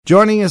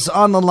Joining us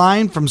on the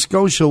line from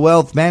Scotia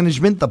Wealth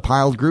Management, the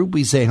Pyle Group,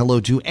 we say hello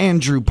to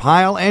Andrew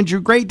Pyle.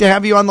 Andrew, great to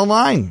have you on the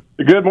line.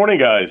 Good morning,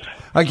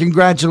 guys.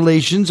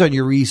 Congratulations on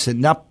your recent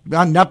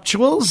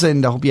nuptials,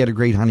 and I hope you had a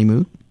great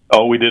honeymoon.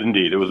 Oh, we did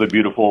indeed. It was a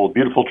beautiful,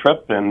 beautiful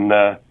trip, and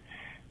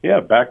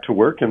back to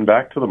work and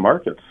back to the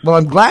markets. Well,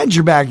 I'm glad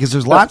you're back because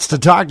there's lots to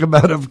talk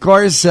about. Of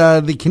course,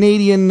 the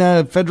Canadian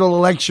federal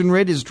election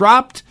rate is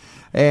dropped.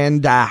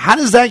 And how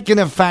does that going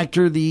to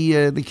factor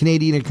the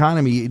Canadian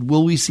economy?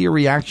 Will we see a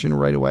reaction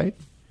right away?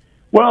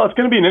 Well, it's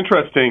going to be an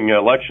interesting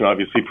election,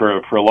 obviously,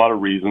 for a lot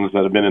of reasons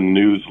that have been in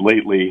the news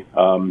lately.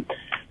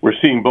 We're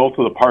seeing both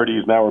of the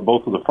parties now, or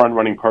both of the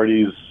front-running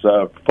parties,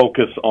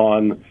 focus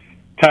on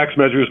tax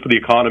measures for the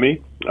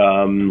economy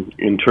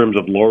in terms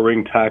of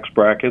lowering tax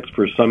brackets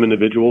for some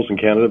individuals in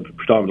Canada,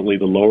 predominantly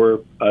the lower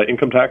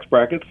income tax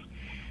brackets.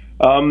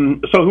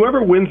 So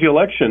whoever wins the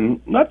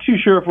election, not too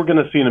sure if we're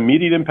going to see an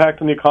immediate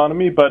impact on the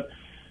economy, but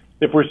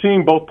if we're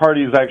seeing both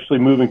parties actually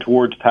moving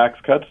towards tax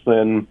cuts,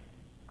 then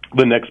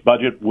the next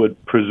budget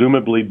would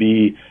presumably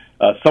be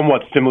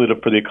somewhat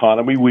stimulative for the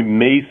economy. We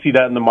may see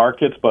that in the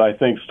markets, but I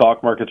think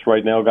stock markets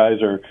right now, guys,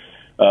 are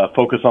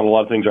focused on a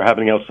lot of things that are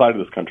happening outside of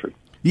this country.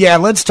 Yeah,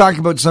 let's talk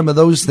about some of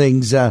those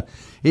things.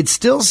 It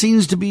still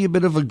seems to be a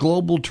bit of a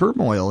global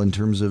turmoil in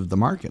terms of the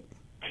market.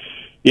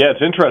 Yeah,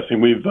 it's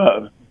interesting. We've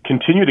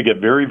continue to get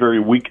very, very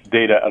weak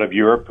data out of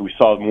Europe. We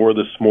saw more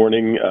this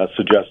morning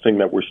suggesting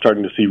that we're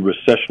starting to see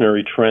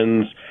recessionary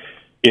trends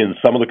in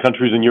some of the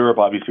countries in Europe.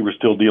 Obviously, we're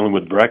still dealing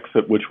with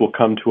Brexit, which will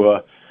come to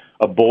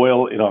a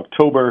boil in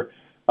October.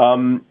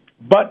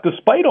 But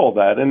despite all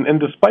that, and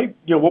despite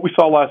what we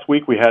saw last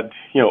week, we had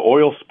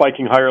oil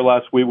spiking higher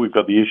last week. We've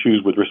got the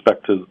issues with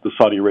respect to the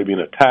Saudi Arabian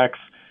attacks.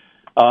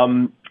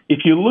 If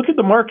you look at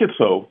the markets,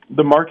 though,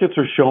 the markets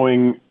are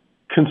showing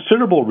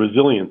considerable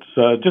resilience.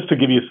 Just to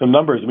give you some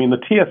numbers, I mean, the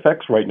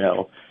TSX right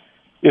now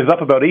is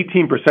up about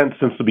 18%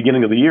 since the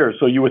beginning of the year.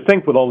 So you would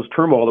think with all this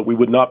turmoil that we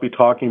would not be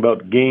talking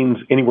about gains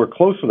anywhere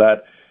close to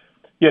that.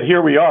 Yet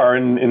here we are.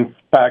 And in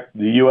fact,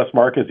 the U.S.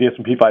 markets, the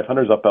S&P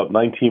 500 is up about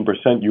 19%.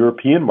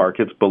 European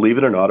markets, believe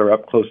it or not, are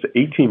up close to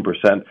 18%.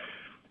 And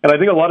I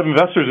think a lot of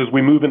investors, as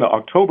we move into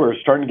October, are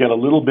starting to get a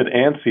little bit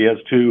antsy as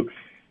to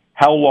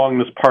how long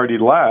this party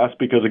lasts.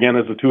 Because again,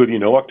 as the two of you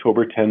know,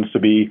 October tends to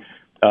be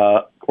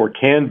or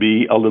can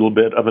be a little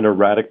bit of an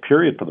erratic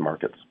period for the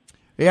markets.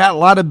 Yeah, a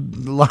lot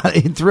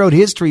throughout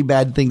history,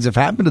 bad things have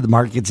happened to the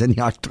markets in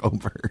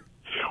October.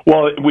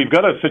 Well, we've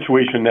got a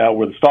situation now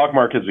where the stock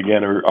markets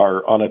again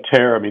are on a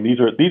tear. I mean, these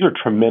are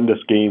tremendous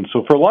gains.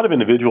 So for a lot of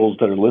individuals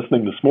that are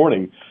listening this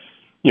morning,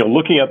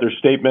 looking at their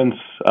statements,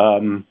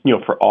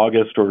 for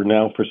August or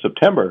now for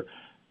September,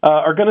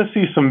 are going to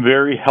see some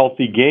very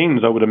healthy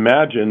gains, I would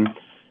imagine.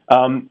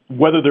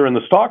 Whether they're in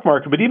the stock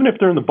market, but even if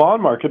they're in the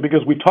bond market,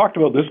 because we talked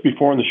about this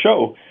before in the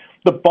show,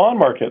 the bond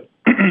market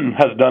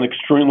has done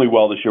extremely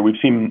well this year. We've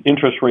seen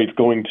interest rates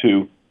going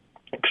to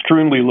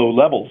extremely low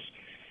levels.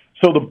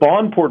 So the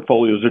bond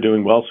portfolios are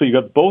doing well. So you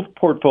got both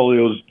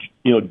portfolios,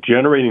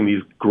 generating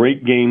these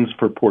great gains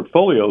for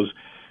portfolios.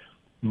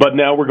 But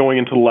now we're going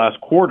into the last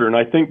quarter, and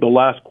I think the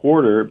last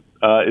quarter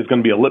is going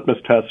to be a litmus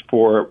test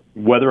for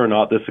whether or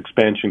not this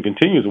expansion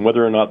continues and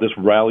whether or not this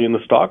rally in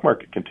the stock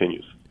market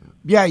continues.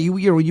 Yeah,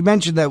 you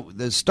mentioned that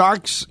the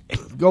stocks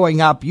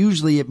going up,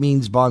 usually it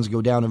means bonds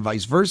go down and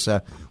vice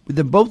versa. With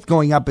them both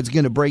going up, it's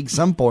going to break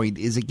some point.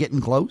 Is it getting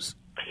close?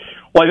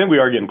 Well, I think we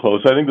are getting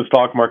close. I think the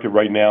stock market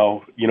right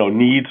now,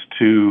 needs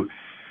to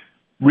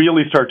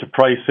really start to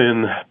price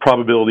in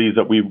probabilities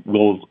that we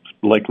will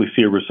likely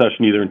see a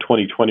recession either in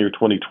 2020 or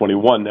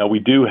 2021. Now, we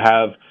do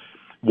have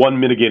one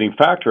mitigating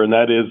factor, and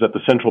that is that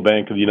the Central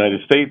Bank of the United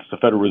States, the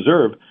Federal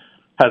Reserve,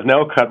 has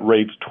now cut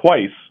rates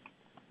twice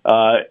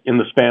in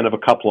the span of a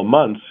couple of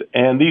months.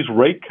 And these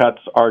rate cuts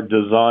are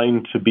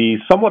designed to be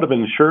somewhat of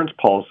an insurance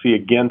policy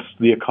against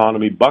the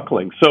economy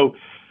buckling. So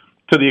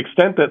to the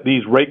extent that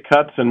these rate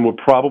cuts, and we'll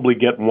probably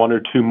get one or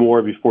two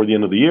more before the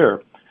end of the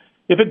year,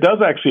 if it does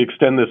actually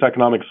extend this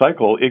economic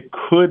cycle, it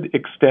could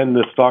extend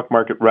the stock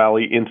market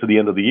rally into the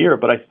end of the year.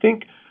 But I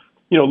think,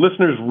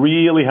 listeners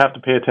really have to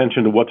pay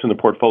attention to what's in the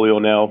portfolio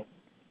now,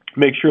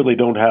 make sure they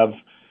don't have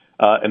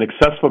an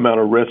excessive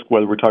amount of risk,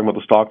 whether we're talking about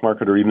the stock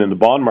market or even in the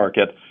bond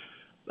market,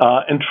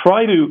 and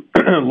try to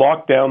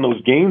lock down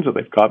those gains that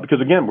they've got,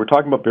 because, again, we're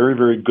talking about very,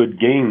 very good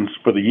gains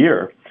for the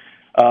year.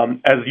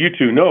 As you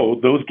two know,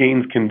 those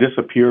gains can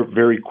disappear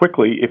very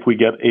quickly if we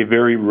get a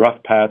very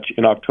rough patch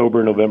in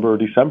October, November, or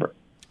December.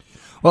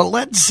 Well,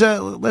 let's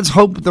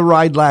hope the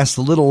ride lasts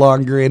a little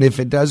longer, and if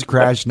it does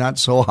crash, not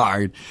so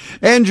hard.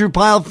 Andrew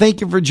Pyle,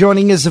 thank you for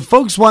joining us. If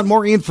folks want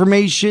more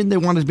information, they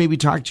want to maybe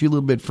talk to you a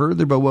little bit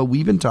further about what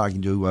we've been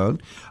talking to you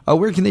about,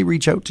 where can they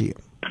reach out to you?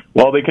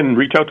 Well, they can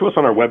reach out to us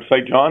on our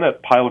website, John,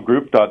 at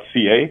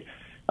pylegroup.ca.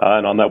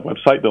 And on that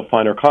website, they'll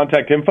find our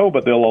contact info,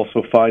 but they'll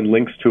also find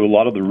links to a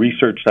lot of the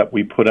research that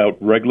we put out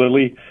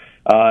regularly,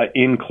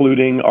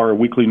 including our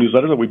weekly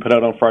newsletter that we put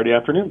out on Friday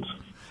afternoons.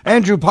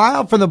 Andrew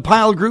Pyle from the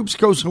Pyle Group,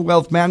 Scotia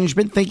Wealth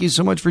Management, thank you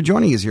so much for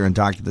joining us here on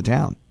Talk to the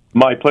Town.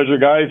 My pleasure,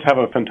 guys. Have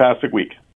a fantastic week.